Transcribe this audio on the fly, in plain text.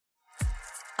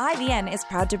IVN is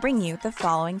proud to bring you the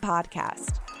following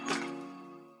podcast.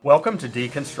 Welcome to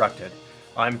Deconstructed.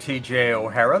 I'm TJ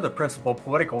O'Hara, the principal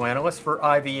political analyst for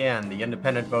IVN, the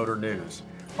Independent Voter News.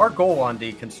 Our goal on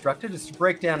Deconstructed is to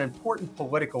break down important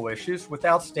political issues with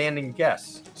outstanding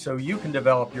guests, so you can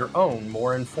develop your own,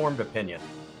 more informed opinion.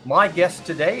 My guest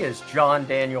today is John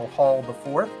Daniel Hull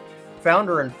IV,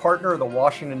 founder and partner of the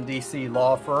Washington, D.C.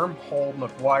 law firm Hull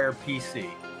McQuire PC.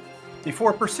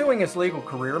 Before pursuing his legal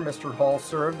career, Mr. Hull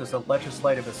served as a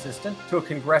legislative assistant to a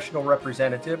congressional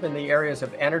representative in the areas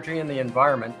of energy and the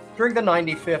environment during the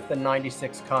 95th and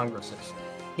 96th Congresses.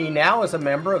 He now is a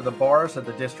member of the bars of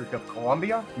the District of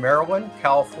Columbia, Maryland,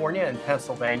 California, and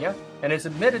Pennsylvania, and is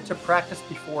admitted to practice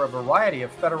before a variety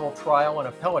of federal trial and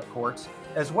appellate courts,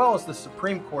 as well as the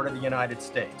Supreme Court of the United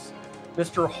States.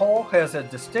 Mr. Hull has a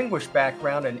distinguished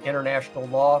background in international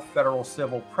law, federal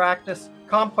civil practice,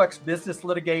 complex business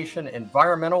litigation,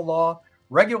 environmental law,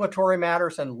 regulatory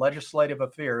matters, and legislative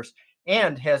affairs,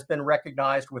 and has been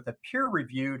recognized with a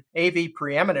peer-reviewed AV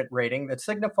preeminent rating that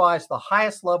signifies the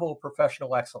highest level of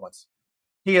professional excellence.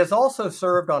 He has also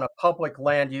served on a public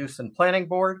land use and planning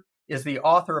board, is the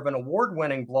author of an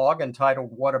award-winning blog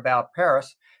entitled What About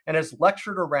Paris, and has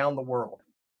lectured around the world.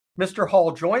 Mr.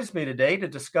 Hull joins me today to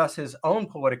discuss his own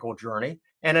political journey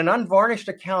and an unvarnished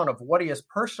account of what he has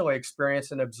personally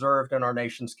experienced and observed in our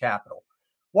nation's capital.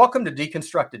 Welcome to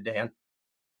Deconstructed, Dan.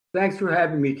 Thanks for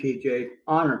having me, TJ.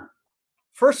 Honor.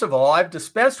 First of all, I've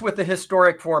dispensed with the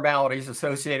historic formalities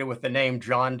associated with the name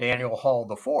John Daniel Hull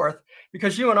IV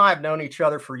because you and I have known each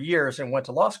other for years and went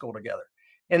to law school together.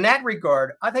 In that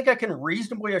regard, I think I can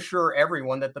reasonably assure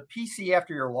everyone that the PC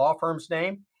after your law firm's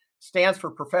name stands for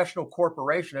professional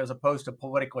corporation as opposed to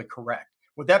politically correct.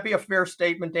 Would that be a fair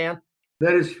statement, Dan?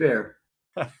 That is fair.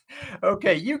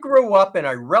 Okay, you grew up in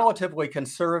a relatively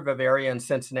conservative area in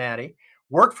Cincinnati,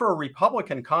 worked for a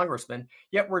Republican congressman,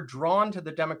 yet were drawn to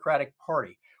the Democratic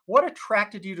Party. What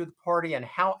attracted you to the party and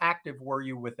how active were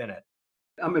you within it?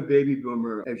 I'm a baby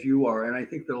boomer, as you are, and I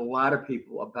think that a lot of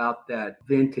people about that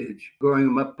vintage,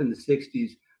 growing up in the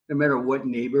 60s, no matter what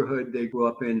neighborhood they grew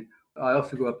up in. I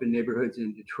also grew up in neighborhoods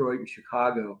in Detroit and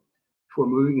Chicago before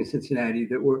moving to Cincinnati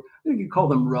that were, I think you'd call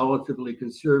them relatively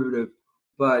conservative,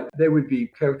 but they would be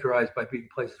characterized by being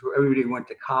places where everybody went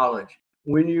to college.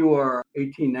 When you are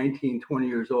 18, 19, 20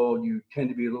 years old, you tend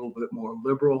to be a little bit more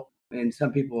liberal, and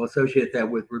some people associate that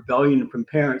with rebellion from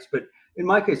parents. But in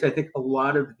my case, I think a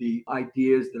lot of the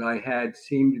ideas that I had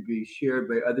seemed to be shared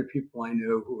by other people I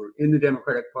know who were in the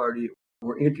Democratic Party,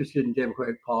 were interested in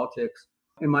democratic politics.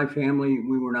 In my family,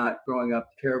 we were not growing up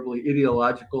terribly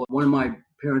ideological. One of my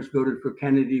parents voted for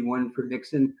Kennedy, one for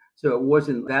Nixon. So it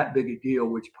wasn't that big a deal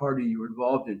which party you were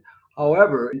involved in.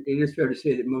 However, it is fair to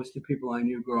say that most of the people I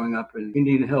knew growing up in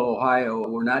Indian Hill, Ohio,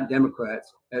 were not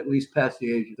Democrats, at least past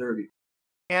the age of 30.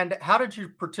 And how did you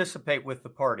participate with the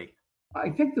party?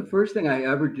 I think the first thing I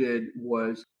ever did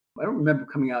was, I don't remember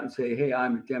coming out and saying, hey,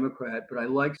 I'm a Democrat, but I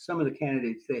liked some of the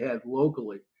candidates they had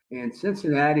locally. And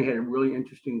Cincinnati had a really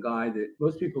interesting guy that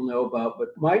most people know about, but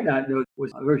might not know,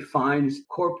 was a very fine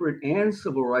corporate and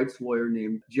civil rights lawyer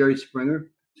named Jerry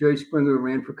Springer. Jerry Springer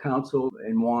ran for council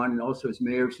and won, and also as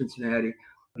mayor of Cincinnati.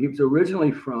 He was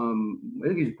originally from, I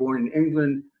think he was born in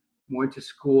England, went to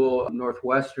school,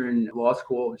 Northwestern Law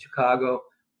School in Chicago,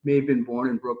 may have been born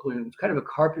in Brooklyn. He was kind of a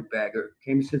carpetbagger,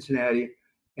 came to Cincinnati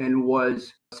and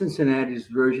was Cincinnati's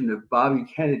version of Bobby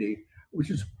Kennedy, which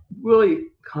is really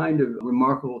kind of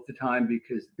remarkable at the time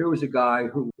because here was a guy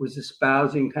who was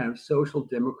espousing kind of social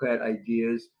democrat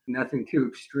ideas, nothing too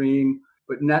extreme,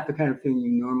 but not the kind of thing you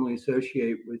normally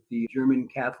associate with the German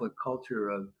Catholic culture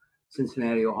of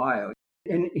Cincinnati, Ohio.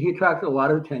 And he attracted a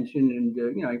lot of attention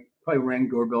and, I probably rang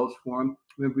doorbells for him.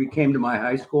 I remember he came to my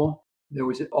high school. There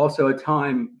was also a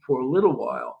time for a little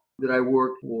while that I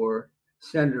worked for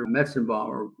Senator Metzenbaum,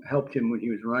 or helped him when he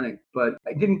was running. But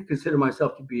I didn't consider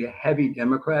myself to be a heavy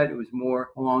Democrat. It was more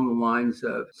along the lines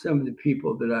of some of the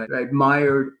people that I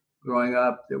admired growing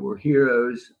up that were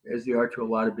heroes, as they are to a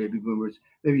lot of baby boomers.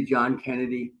 Maybe John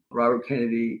Kennedy, Robert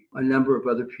Kennedy, a number of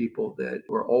other people that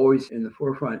were always in the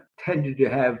forefront, tended to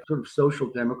have sort of social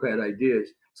democrat ideas.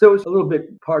 So it was a little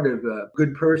bit part of a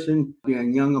good person, being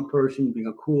a young person, being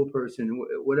a cool person,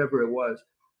 whatever it was.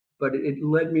 But it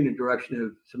led me in a direction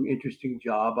of some interesting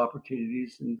job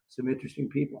opportunities and some interesting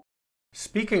people.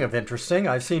 Speaking of interesting,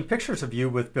 I've seen pictures of you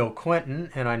with Bill Clinton,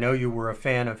 and I know you were a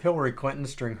fan of Hillary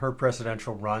Clinton's during her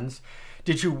presidential runs.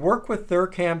 Did you work with their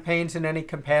campaigns in any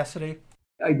capacity?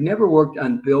 I'd never worked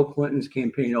on Bill Clinton's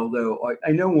campaign, although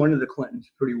I know one of the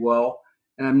Clintons pretty well,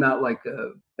 and I'm not like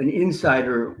an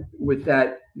insider with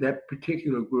that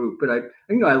particular group. But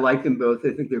I like them both.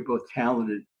 I think they're both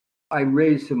talented. I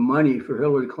raised some money for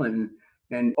Hillary Clinton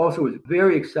and also was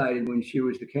very excited when she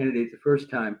was the candidate the first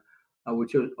time,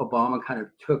 which Obama kind of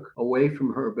took away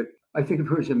from her. But I think of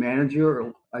her as a manager,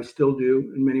 or I still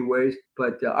do in many ways.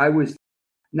 But I was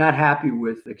not happy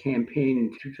with the campaign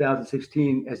in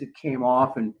 2016 as it came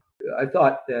off. And I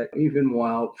thought that even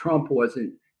while Trump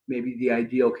wasn't maybe the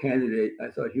ideal candidate, I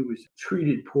thought he was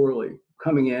treated poorly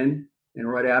coming in and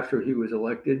right after he was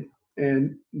elected.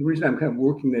 And the reason I'm kind of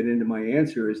working that into my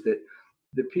answer is that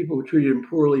the people who treated him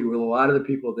poorly were a lot of the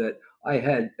people that I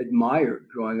had admired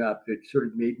growing up that sort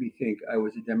of made me think I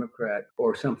was a Democrat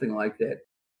or something like that.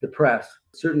 The press,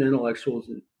 certain intellectuals,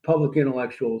 public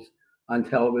intellectuals on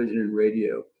television and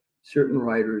radio, certain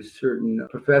writers, certain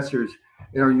professors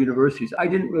in our universities. I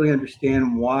didn't really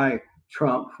understand why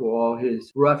Trump, for all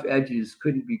his rough edges,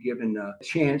 couldn't be given a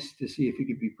chance to see if he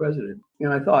could be president.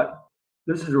 And I thought,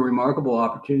 this is a remarkable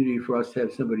opportunity for us to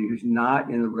have somebody who's not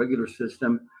in the regular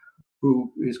system,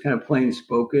 who is kind of plain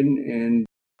spoken. And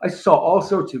I saw all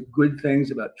sorts of good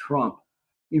things about Trump,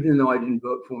 even though I didn't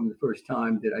vote for him the first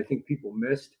time, that I think people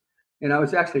missed. And I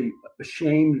was actually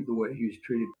ashamed of the way he was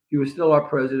treated. He was still our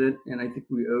president, and I think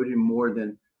we owed him more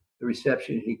than the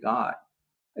reception he got.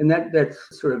 And that's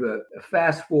sort of a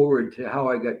fast forward to how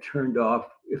I got turned off,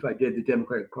 if I did, the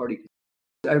Democratic Party.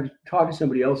 I was talking to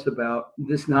somebody else about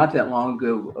this not that long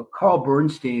ago. Carl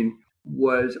Bernstein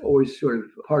was always sort of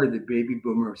part of the baby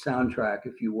boomer soundtrack,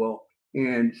 if you will,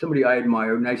 and somebody I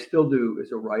admired, and I still do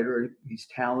as a writer. He's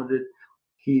talented.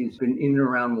 He's been in and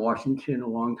around Washington a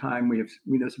long time. We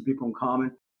know some people in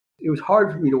common. It was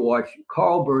hard for me to watch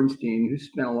Carl Bernstein, who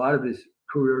spent a lot of his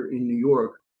career in New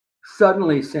York,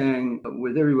 suddenly saying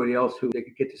with everybody else who they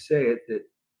could get to say it, that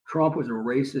Trump was a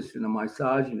racist and a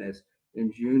misogynist in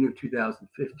June of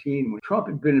 2015, when Trump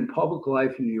had been in public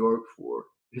life in New York for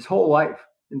his whole life.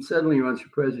 And suddenly he runs for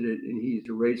president and he's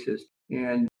a racist.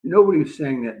 And nobody was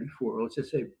saying that before. Let's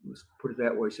put it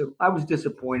that way. So I was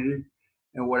disappointed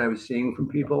in what I was seeing from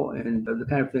people and the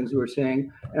kind of things they were saying.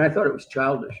 And I thought it was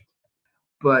childish.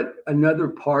 But another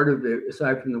part of it,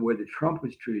 aside from the way that Trump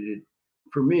was treated,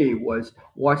 for me, was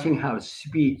watching how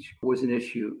speech was an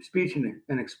issue. Speech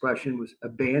and expression was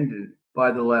abandoned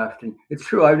by the left. And it's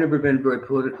true, I've never been very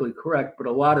politically correct, but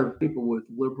a lot of people with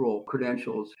liberal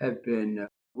credentials have been,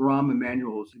 Rahm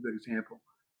Emanuel is a good example,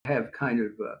 have kind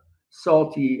of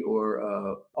salty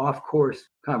or off-course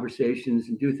conversations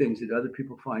and do things that other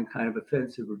people find kind of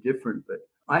offensive or different. But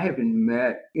I haven't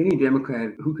met any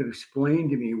Democrat who can explain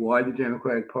to me why the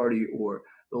Democratic Party or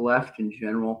the left in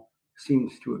general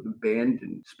seems to have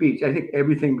abandoned speech. I think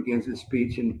everything begins with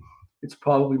speech, and it's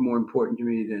probably more important to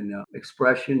me than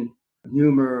expression,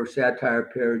 humor, satire,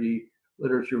 parody,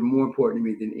 literature, more important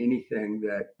to me than anything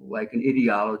that like an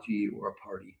ideology or a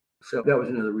party. So that was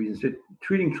another reason. So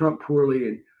treating Trump poorly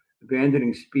and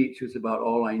abandoning speech was about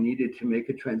all I needed to make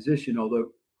a transition,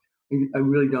 although I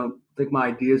really don't think my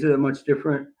ideas are that much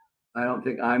different. I don't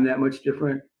think I'm that much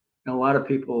different. And a lot of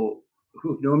people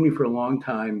who've known me for a long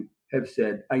time have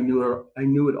said, I knew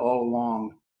it all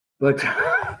along. But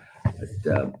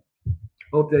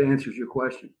hope that answers your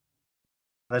question.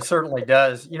 That certainly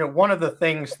does. One of the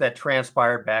things that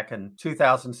transpired back in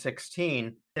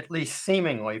 2016, at least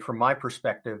seemingly from my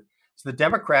perspective, is the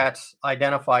Democrats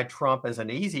identified Trump as an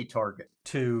easy target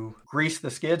to grease the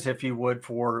skids, if you would,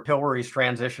 for Hillary's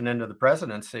transition into the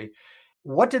presidency.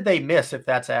 What did they miss, if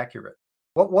that's accurate?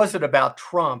 What was it about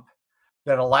Trump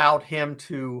that allowed him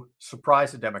to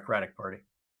surprise the Democratic Party?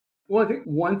 Well, I think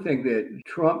one thing that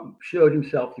Trump showed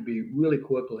himself to be really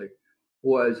quickly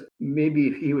was maybe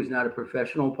if he was not a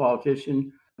professional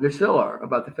politician, there still are,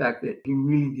 about the fact that he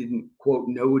really didn't, quote,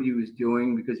 know what he was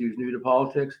doing because he was new to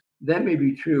politics. That may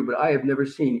be true, but I have never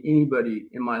seen anybody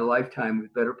in my lifetime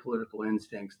with better political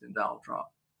instincts than Donald Trump.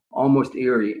 Almost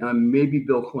eerie. Maybe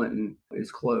Bill Clinton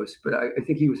is close, but I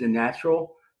think he was a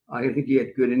natural. I think he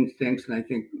had good instincts, and I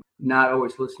think not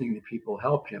always listening to people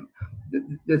helped him.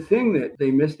 The thing that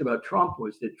they missed about Trump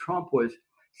was that Trump was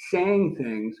saying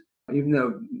things, even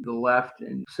though the left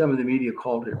and some of the media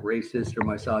called it racist or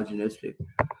misogynistic,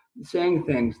 saying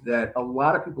things that a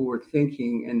lot of people were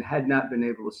thinking and had not been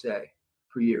able to say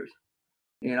for years.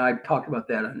 And I've talked about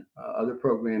that on other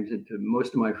programs and to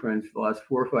most of my friends for the last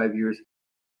 4 or 5 years.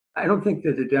 I don't think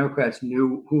that the Democrats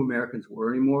knew who Americans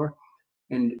were anymore.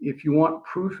 And if you want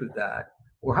proof of that,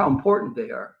 or how important they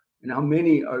are, and how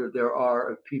many there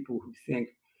are of people who think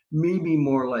maybe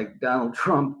more like Donald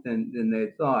Trump than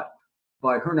they thought,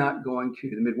 by her not going to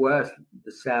the Midwest,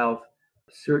 the South,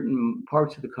 certain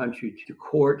parts of the country to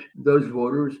court those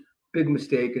voters, big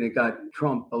mistake, and it got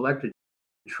Trump elected.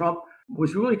 Trump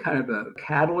was really kind of a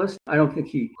catalyst. I don't think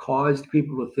he caused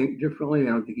people to think differently. I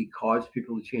don't think he caused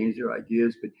people to change their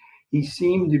ideas, but he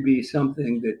seemed to be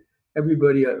something that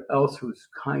everybody else was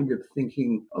kind of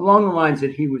thinking along the lines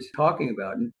that he was talking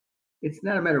about. And it's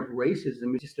not a matter of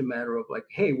racism. It's just a matter of like,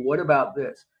 hey, what about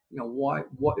this? What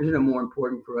isn't it more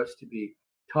important for us to be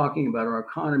talking about our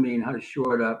economy and how to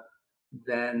shore it up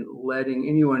than letting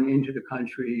anyone into the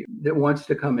country that wants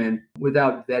to come in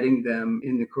without vetting them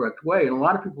in the correct way? And a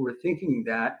lot of people were thinking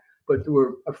that, but they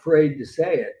were afraid to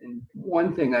say it. And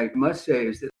one thing I must say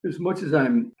is that as much as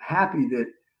I'm happy that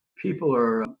people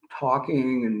are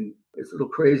talking and it's a little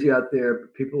crazy out there,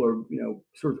 but people are,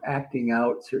 sort of acting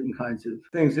out certain kinds of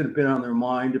things that have been on their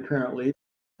mind, apparently.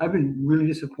 I've been really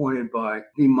disappointed by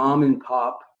the mom and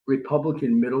pop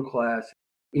Republican middle class,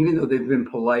 even though they've been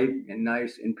polite and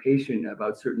nice and patient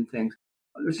about certain things.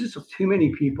 There's just too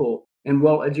many people and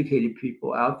well-educated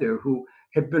people out there who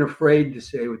have been afraid to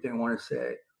say what they want to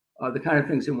say, the kind of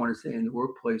things they want to say in the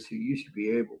workplace who used to be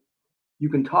able. You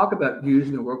can talk about views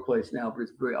in the workplace now, but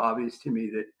it's very obvious to me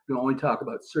that you can only talk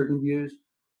about certain views.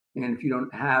 And if you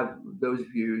don't have those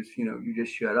views, you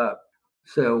just shut up.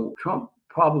 So Trump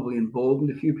probably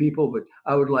emboldened a few people, but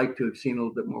I would like to have seen a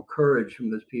little bit more courage from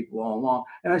those people all along.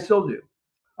 And I still do.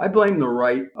 I blame the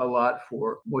right a lot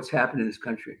for what's happened in this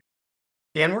country.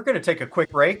 Dan, we're going to take a quick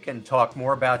break and talk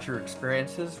more about your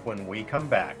experiences when we come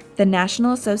back. The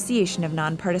National Association of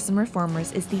Nonpartisan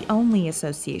Reformers is the only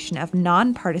association of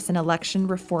nonpartisan election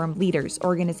reform leaders,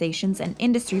 organizations, and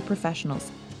industry professionals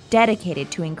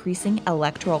dedicated to increasing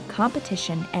electoral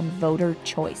competition and voter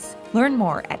choice. Learn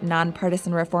more at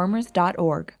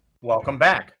nonpartisanreformers.org. Welcome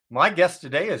back. My guest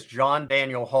today is John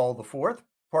Daniel Hull IV,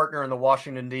 partner in the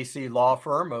Washington, D.C. law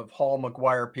firm of Hull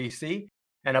McQuire PC,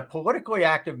 and a politically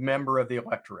active member of the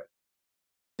electorate.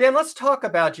 Dan, let's talk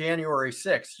about January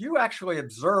 6th. You actually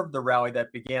observed the rally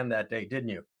that began that day, didn't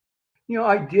you?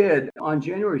 I did. On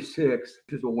January 6th,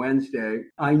 which is a Wednesday,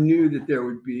 I knew that there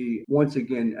would be, once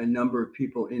again, a number of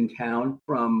people in town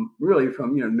from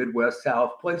Midwest,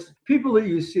 South places. People that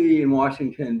you see in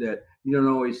Washington that you don't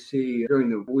always see during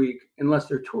the week unless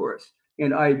they're tourists.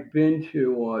 And I'd been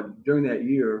to, during that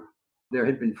year, there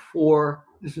had been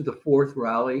this is the fourth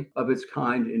rally of its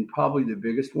kind and probably the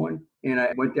biggest one. And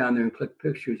I went down there and clicked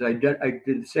pictures. I did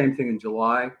the same thing in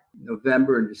July,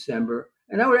 November, and December.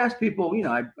 And I would ask people,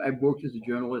 I worked as a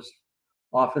journalist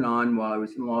off and on while I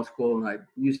was in law school, and I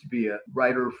used to be a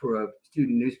writer for a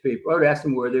student newspaper. I would ask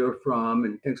them where they were from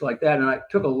and things like that. And I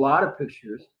took a lot of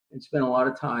pictures and spent a lot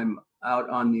of time out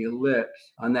on the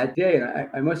ellipse on that day. And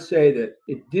I must say that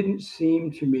it didn't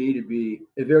seem to me to be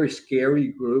a very scary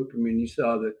group. I mean, you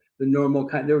saw the normal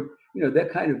kind, that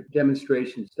kind of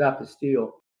demonstration, Stop the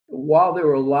Steal. While there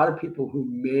were a lot of people who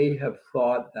may have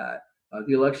thought that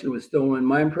the election was stolen,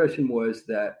 my impression was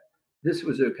that this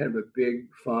was a kind of a big,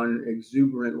 fun,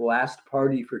 exuberant last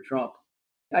party for Trump.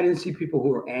 I didn't see people who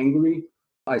were angry.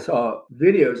 I saw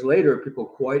videos later of people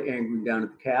quite angry down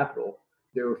at the Capitol.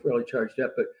 They were fairly charged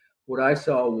up. But what I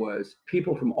saw was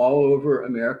people from all over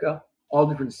America, all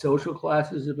different social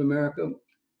classes of America.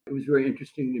 It was very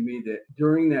interesting to me that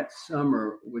during that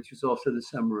summer, which is also the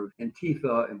summer of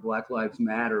Antifa and Black Lives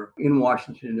Matter in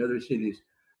Washington and other cities,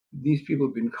 these people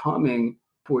have been coming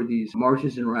for these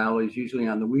marches and rallies, usually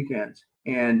on the weekends.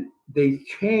 And they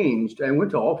changed. I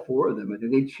went to all four of them.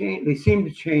 And they seemed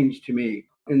to change to me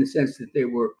in the sense that they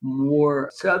were more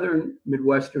Southern,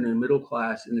 Midwestern, and middle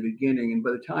class in the beginning. And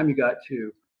by the time you got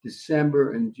to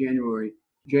December and January,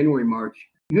 March,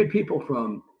 you had people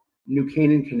from New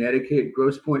Canaan, Connecticut,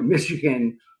 Grosse Pointe,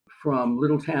 Michigan, from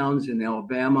little towns in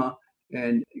Alabama.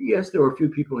 And yes, there were a few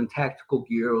people in tactical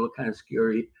gear, a little kind of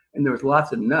scary. And there was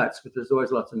lots of nuts, but there's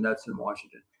always lots of nuts in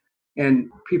Washington. And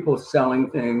people selling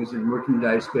things and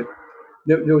merchandise, but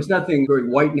there was nothing very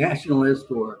white nationalist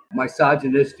or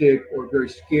misogynistic or very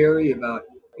scary about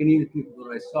any of the people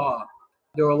that I saw.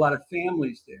 There were a lot of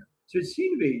families there. So it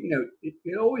seemed to be,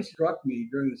 it always struck me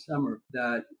during the summer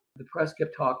that the press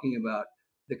kept talking about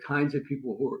the kinds of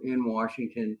people who were in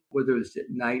Washington, whether it was at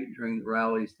night during the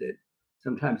rallies that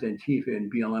sometimes Antifa and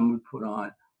BLM would put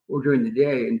on, or during the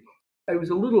day. And I was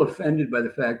a little offended by the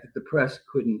fact that the press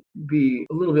couldn't be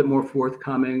a little bit more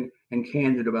forthcoming and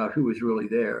candid about who was really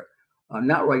there.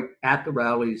 Not right at the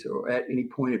rallies or at any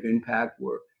point of impact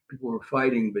where people were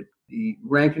fighting, but the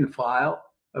rank and file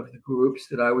of the groups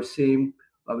that I was seeing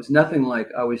was nothing like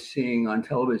I was seeing on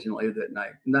television later that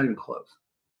night, not even close.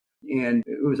 And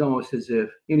it was almost as if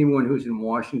anyone who's in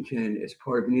Washington as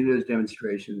part of any of those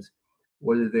demonstrations,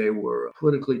 whether they were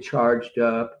politically charged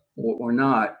up or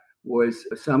not, was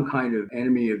some kind of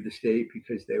enemy of the state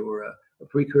because they were a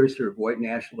precursor of white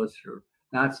nationalists or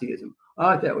Nazism.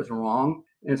 I thought that was wrong.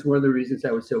 And it's one of the reasons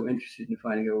I was so interested in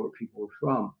finding out where people were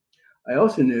from. I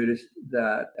also noticed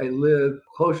that I live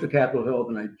closer to Capitol Hill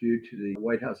than I do to the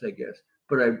White House, I guess.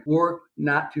 But I work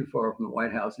not too far from the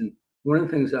White House. And one of the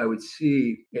things I would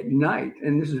see at night,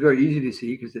 and this is very easy to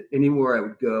see because anywhere I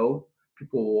would go,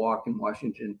 people will walk in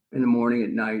Washington in the morning, at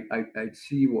night, I'd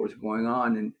see what was going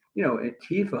on. And,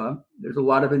 Antifa, there's a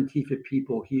lot of Antifa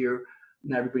people here.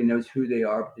 Not everybody knows who they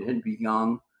are, but they tend to be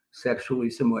young,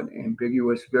 sexually somewhat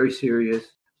ambiguous, very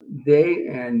serious. They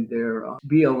and their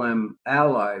BLM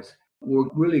allies were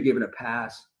really given a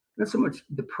pass, not so much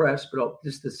the press, but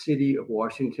just the city of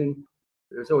Washington.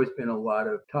 There's always been a lot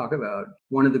of talk about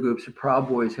one of the groups, the Proud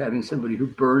Boys, having somebody who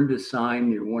burned a sign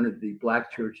near one of the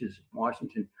black churches in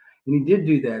Washington. And he did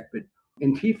do that, but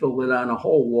Antifa lit on a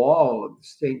whole wall of the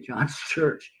St. John's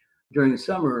Church during the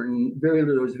summer, and there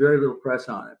was very little press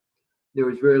on it. There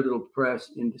was very little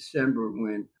press in December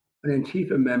when an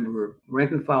Antifa member,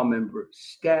 rank and file member,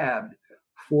 stabbed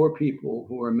 4 people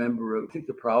who were a member of, I think,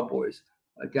 the Proud Boys,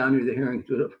 down near the hearing,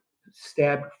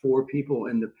 stabbed 4 people.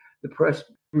 And the press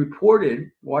reported,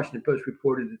 Washington Post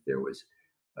reported that there was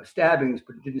stabbings,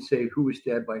 but it didn't say who was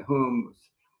stabbed by whom.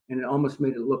 And it almost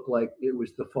made it look like it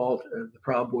was the fault of the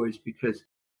Proud Boys because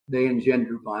they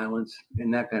engender violence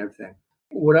and that kind of thing.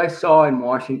 What I saw in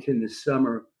Washington this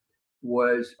summer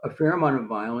was a fair amount of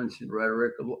violence and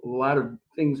rhetoric. A lot of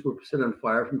things were set on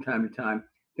fire from time to time.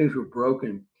 Things were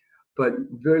broken, but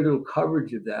very little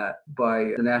coverage of that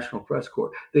by the National Press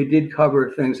Corps. They did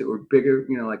cover things that were bigger,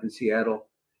 like in Seattle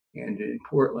and in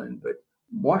Portland, but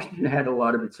Washington had a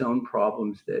lot of its own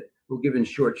problems that were given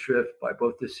short shrift by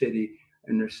both the city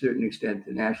and to a certain extent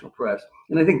the national press.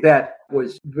 And I think that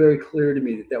was very clear to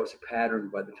me that was a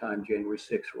pattern by the time January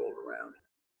 6th rolled around.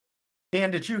 Dan,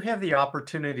 did you have the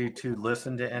opportunity to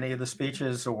listen to any of the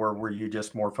speeches, or were you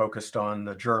just more focused on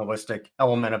the journalistic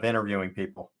element of interviewing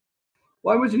people?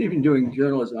 Well, I wasn't even doing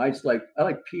journalism. I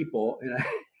like people, and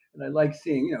I like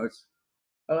seeing,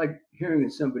 I like hearing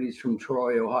that somebody's from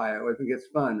Troy, Ohio. I think it's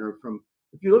fun. Or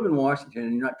if you live in Washington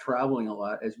and you're not traveling a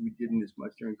lot, as we didn't as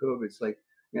much during COVID, it's like,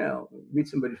 meet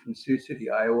somebody from Sioux City,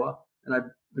 Iowa. And I've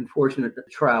been fortunate to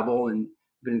travel and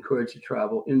been encouraged to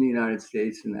travel in the United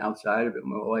States and outside of it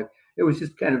my whole life. It was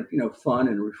just kind of, fun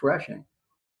and refreshing.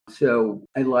 So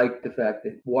I like the fact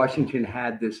that Washington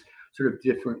had this sort of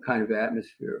different kind of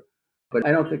atmosphere. But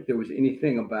I don't think there was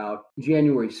anything about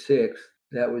January 6th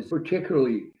that was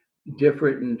particularly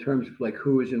different in terms of like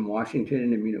who was in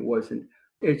Washington. I mean,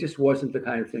 it just wasn't the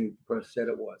kind of thing the press said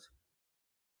it was.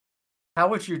 How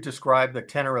would you describe the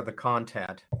tenor of the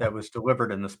content that was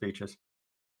delivered in the speeches?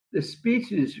 The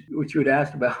speeches, which you had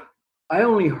asked about, I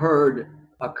only heard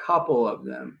a couple of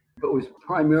them, but was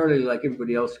primarily like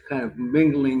everybody else, kind of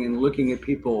mingling and looking at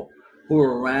people who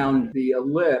were around the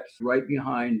ellipse right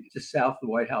behind, just south of the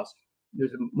White House.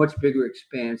 There's a much bigger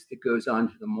expanse that goes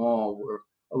onto the mall where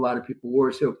a lot of people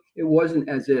were. So it wasn't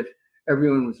as if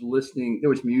everyone was listening. There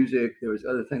was music, there was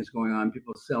other things going on,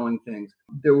 people selling things.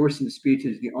 There were some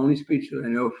speeches. The only speech that I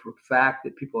know for a fact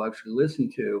that people actually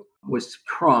listened to was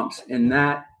Trump's, and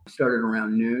that started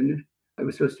around noon. It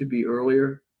was supposed to be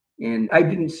earlier. And I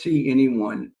didn't see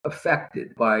anyone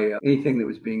affected by anything that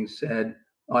was being said.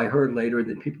 I heard later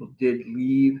that people did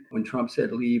leave when Trump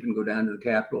said leave and go down to the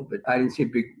Capitol, but I didn't see a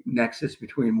big nexus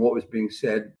between what was being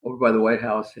said over by the White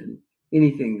House and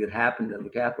anything that happened at the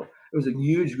Capitol. It was a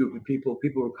huge group of people.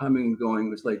 People were coming and going.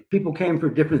 It was like people came for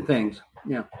different things.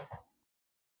 Yeah.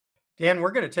 Dan,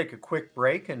 we're going to take a quick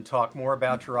break and talk more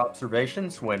about your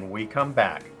observations when we come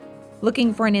back.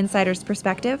 Looking for an insider's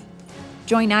perspective?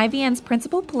 Join IVN's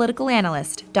principal political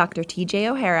analyst, Dr. TJ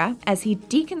O'Hara, as he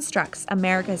deconstructs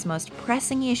America's most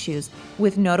pressing issues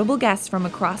with notable guests from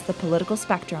across the political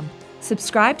spectrum.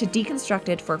 Subscribe to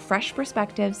Deconstructed for fresh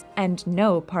perspectives and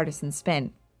no partisan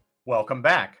spin. Welcome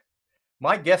back.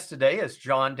 My guest today is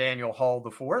John Daniel Hull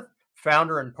IV,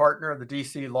 founder and partner of the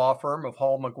DC law firm of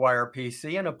Hull McQuire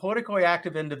PC, and a politically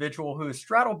active individual who has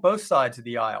straddled both sides of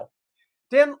the aisle.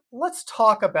 Dan, let's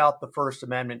talk about the First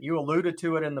Amendment. You alluded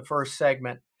to it in the first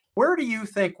segment. Where do you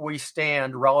think we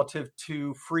stand relative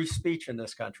to free speech in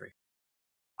this country?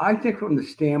 I think from the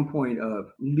standpoint of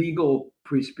legal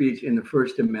free speech in the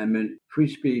First Amendment,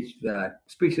 free speech that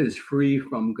is free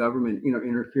from government,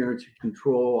 interference and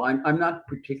control, I'm not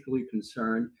particularly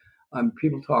concerned.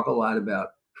 People talk a lot about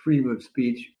freedom of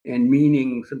speech and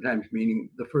sometimes meaning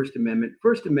the First Amendment.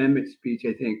 First Amendment speech,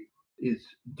 I think, is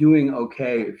doing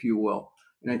okay, if you will.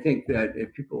 And I think that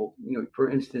if people,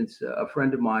 for instance, a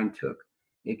friend of mine took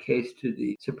a case to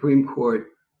the Supreme Court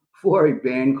for a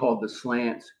band called The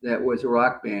Slants that was a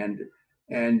rock band,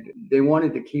 and they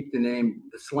wanted to keep the name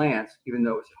The Slants, even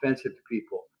though it was offensive to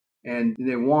people. and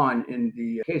they won. And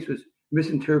the case was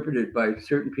misinterpreted by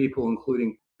certain people,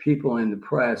 including people in the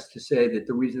press, to say that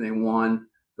the reason they won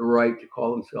the right to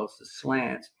call themselves the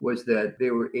Slants was that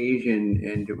they were Asian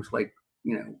and it was like,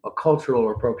 a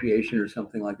cultural appropriation or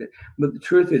something like that. But the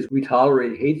truth is, we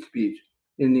tolerate hate speech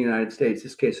in the United States.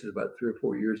 This case was about 3 or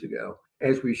 4 years ago,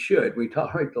 as we should. We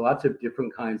tolerate lots of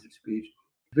different kinds of speech.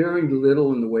 Very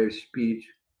little in the way of speech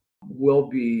will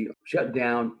be shut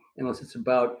down unless it's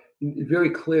about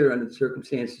very clear under the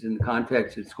circumstances and the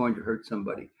context it's going to hurt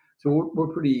somebody. So we're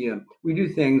pretty, we do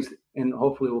things, and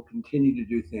hopefully we'll continue to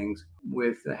do things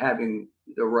with having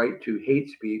the right to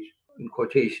hate speech, in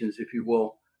quotations, if you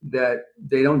will, that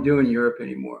they don't do in Europe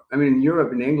anymore. I mean, in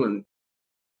Europe and England,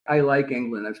 I like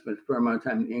England. I've spent a fair amount of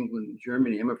time in England and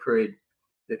Germany. I'm afraid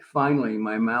that finally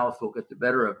my mouth will get the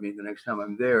better of me the next time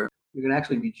I'm there. You can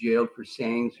actually be jailed for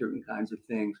saying certain kinds of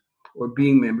things or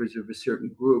being members of a certain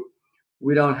group.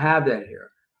 We don't have that here.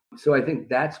 So I think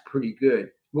that's pretty good.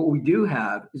 What we do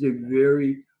have is a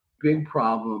very big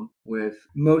problem with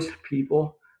most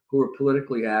people who are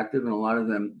politically active, and a lot of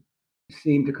them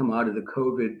seem to come out of the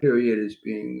COVID period as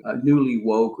being newly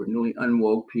woke or newly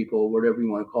unwoke people, whatever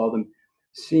you want to call them,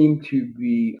 seem to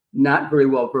be not very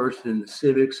well versed in the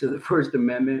civics of the First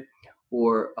Amendment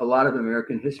or a lot of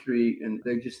American history. And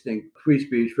they just think free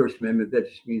speech, First Amendment, that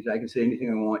just means I can say anything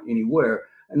I want anywhere.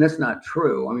 And that's not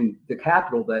true. I mean, the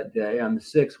Capitol that day on the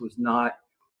 6th was not,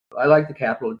 I like the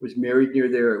Capitol. I was married near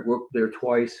there. I worked there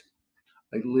twice.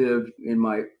 I lived in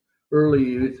my early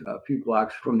youth a few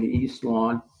blocks from the East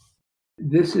Lawn.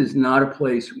 This is not a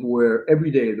place where every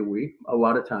day of the week, a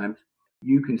lot of times,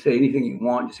 you can say anything you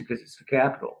want just because it's the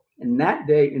Capitol. And that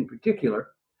day in particular,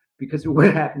 because of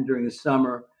what happened during the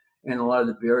summer and a lot of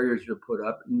the barriers are put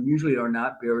up, and usually are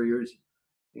not barriers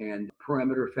and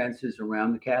perimeter fences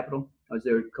around the Capitol. I was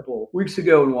there a couple of weeks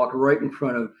ago and walked right in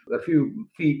front of a few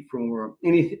feet from where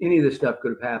any of this stuff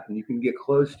could have happened. You can get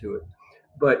close to it.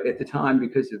 But at the time,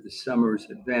 because of the summer's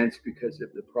events, because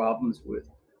of the problems with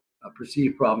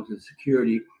perceived problems with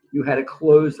security, you had a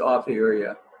closed off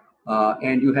area.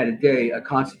 And you had a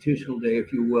constitutional day,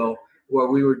 if you will, where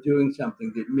we were doing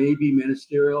something that may be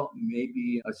ministerial, may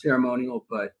be ceremonial,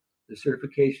 but the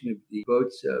certification of the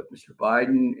votes of Mr.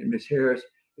 Biden and Ms. Harris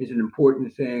is an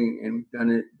important thing, and we've done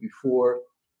it before,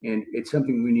 and it's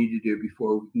something we need to do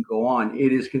before we can go on.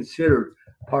 It is considered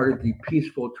part of the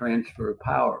peaceful transfer of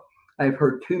power. I've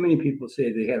heard too many people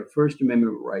say they had a First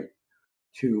Amendment right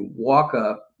to walk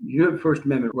up. You have a First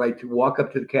Amendment right to walk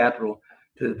up to the Capitol,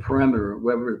 to the perimeter,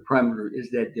 wherever the perimeter is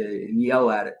that day, and yell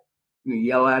at it. You can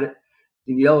yell at it.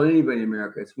 You can yell at anybody in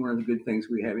America. It's one of the good things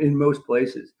we have in most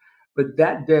places. But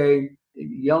that day,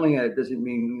 yelling at it doesn't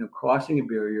mean crossing a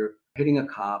barrier, hitting a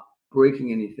cop,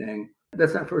 breaking anything.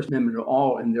 That's not First Amendment at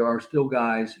all. And there are still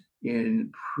guys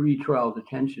in pretrial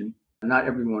detention, not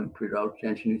everyone in pretrial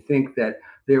detention, who think that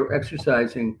they were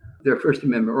exercising their First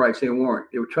Amendment rights. They weren't.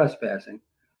 They were trespassing.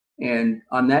 And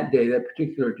on that day, that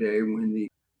particular day, when the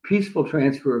peaceful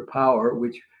transfer of power,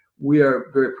 which we are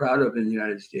very proud of in the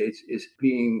United States, is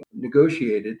being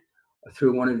negotiated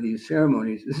through one of these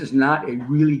ceremonies, this is not a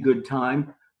really good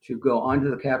time to go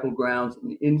onto the Capitol grounds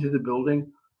and into the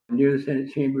building near the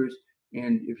Senate chambers.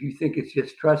 And if you think it's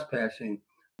just trespassing,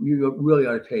 you really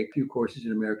ought to take a few courses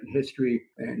in American history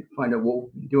and find out what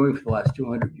we've been doing for the last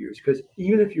 200 years. Because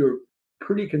even if you're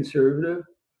pretty conservative,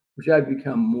 which I've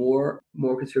become more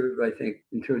conservative, I think,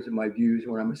 in terms of my views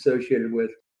and what I'm associated with,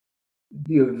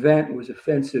 the event was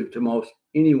offensive to most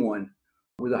anyone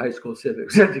with a high school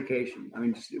civics education. I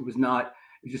mean, it was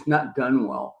just not done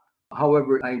well.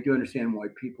 However, I do understand why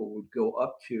people would go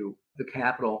up to the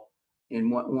Capitol. And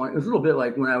it was a little bit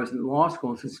like when I was in law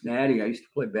school in Cincinnati. I used to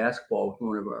play basketball with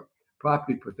one of our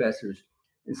property professors,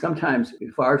 and sometimes a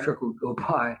fire truck would go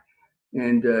by,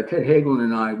 and Ted Hagelin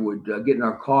and I would get in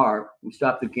our car and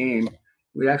stop the game.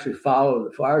 We'd actually follow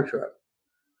the fire truck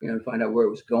and find out where it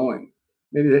was going.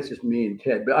 Maybe that's just me and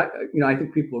Ted, but I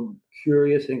think people are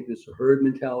curious. I think there's a herd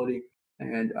mentality,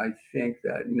 and I think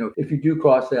that if you do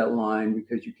cross that line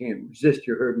because you can't resist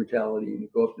your herd mentality and you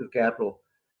go up to the Capitol,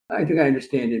 I think I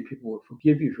understand it. People will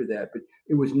forgive you for that, but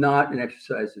it was not an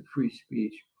exercise of free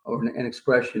speech or an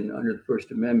expression under the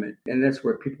First Amendment, and that's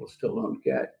where people still don't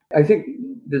get. I think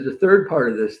there's a third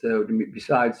part of this, though.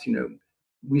 Besides,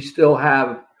 we still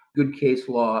have good case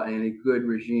law and a good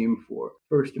regime for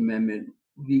First Amendment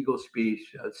legal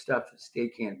speech, stuff the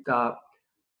state can't stop.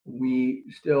 We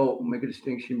still make a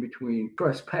distinction between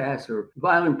trespass or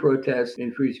violent protest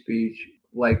and free speech.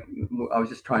 Like I was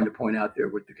just trying to point out there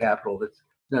with the Capitol, that's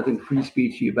nothing free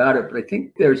speechy about it. But I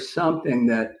think there's something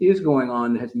that is going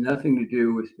on that has nothing to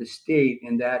do with the state,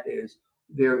 and that is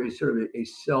there is sort of a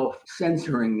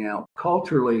self-censoring now.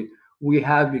 Culturally, we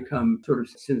have become sort of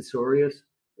censorious,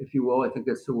 if you will. I think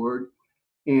that's the word.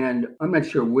 And I'm not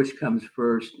sure which comes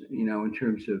first, in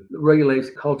terms of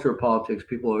regulates culture, politics.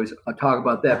 People always talk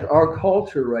about that. But our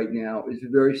culture right now is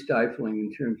very stifling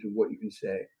in terms of what you can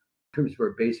say. In terms of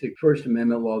our basic First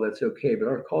Amendment law, that's okay. But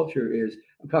our culture is,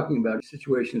 I'm talking about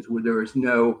situations where there is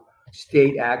no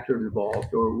state actor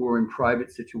involved, or we're in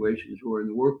private situations, we're in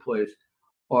the workplace,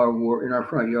 or we're in our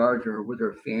front yards, or with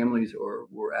our families, or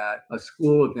we're at a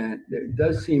school event. There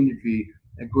does seem to be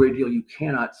a great deal you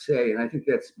cannot say. And I think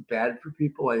that's bad for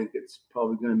people. I think it's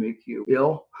probably going to make you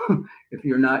ill if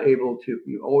you're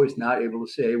always not able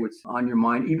to say what's on your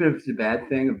mind, even if it's a bad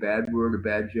thing, a bad word, a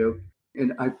bad joke.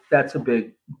 And that's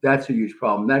a huge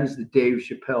problem. That is the Dave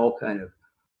Chappelle kind of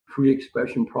free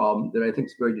expression problem that I think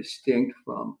is very distinct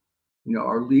from,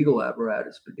 our legal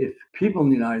apparatus. But if people in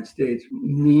the United States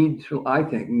need to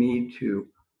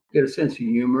get a sense of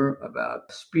humor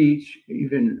about speech,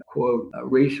 even, quote,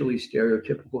 racially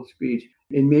stereotypical speech,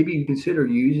 and maybe consider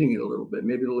using it a little bit.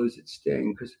 Maybe it'll lose its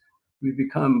sting, because we've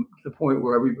become to the point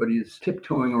where everybody is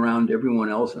tiptoeing around everyone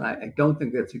else. And I don't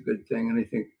think that's a good thing. And I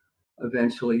think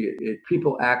eventually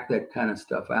people act that kind of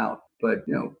stuff out. But,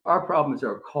 our problem is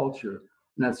our culture,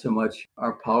 not so much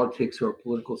our politics or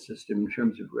political system in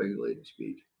terms of regulating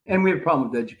speech. And we have a problem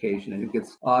with education. I think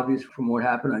it's obvious from what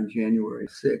happened on January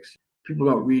 6th. People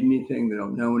don't read anything. They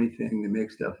don't know anything. They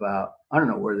make stuff out. I don't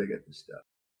know where they get this stuff.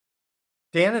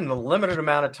 Dan, in the limited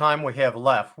amount of time we have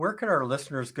left, where can our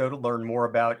listeners go to learn more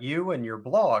about you and your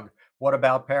blog, What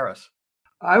About Paris?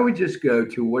 I would just go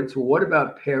to What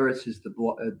About Paris is the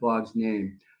blog's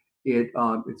name.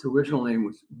 Its original name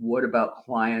was What About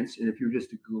Clients. And if you were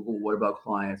just to Google What About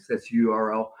Clients, that's the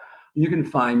URL. You can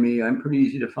find me. I'm pretty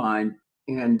easy to find.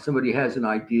 And somebody has an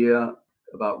idea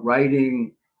about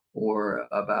writing or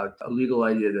about a legal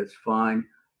idea, that's fine.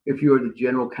 If you're the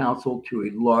general counsel to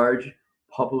a large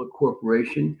public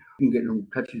corporation, you can get in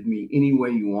touch with me any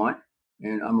way you want,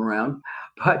 and I'm around.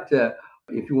 But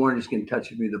if you want to just get in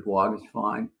touch with me, the blog is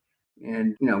fine.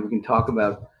 And, we can talk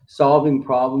about solving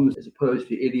problems as opposed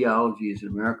to ideologies in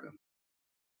America.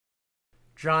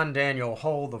 John Daniel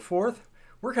Hull IV,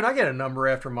 where can I get a number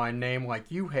after my name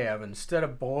like you have instead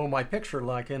of below my picture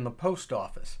like in the post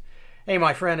office? Hey,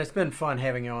 my friend, it's been fun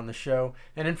having you on the show,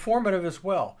 and informative as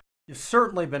well. You've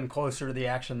certainly been closer to the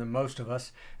action than most of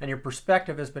us, and your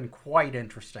perspective has been quite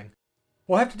interesting.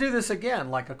 We'll have to do this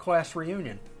again, like a class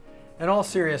reunion. In all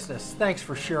seriousness, thanks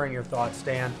for sharing your thoughts,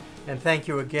 Dan, and thank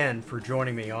you again for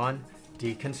joining me on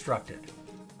Deconstructed.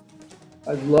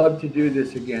 I'd love to do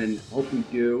this again. Hope you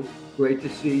do. Great to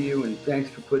see you, and thanks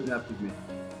for putting up with me.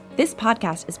 This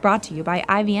podcast is brought to you by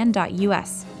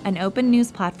IVN.us, an open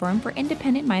news platform for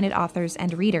independent-minded authors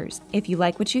and readers. If you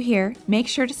like what you hear, make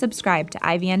sure to subscribe to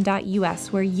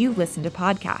IVN.us where you listen to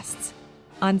podcasts.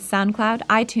 On SoundCloud,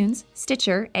 iTunes,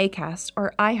 Stitcher, Acast,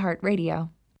 or iHeartRadio.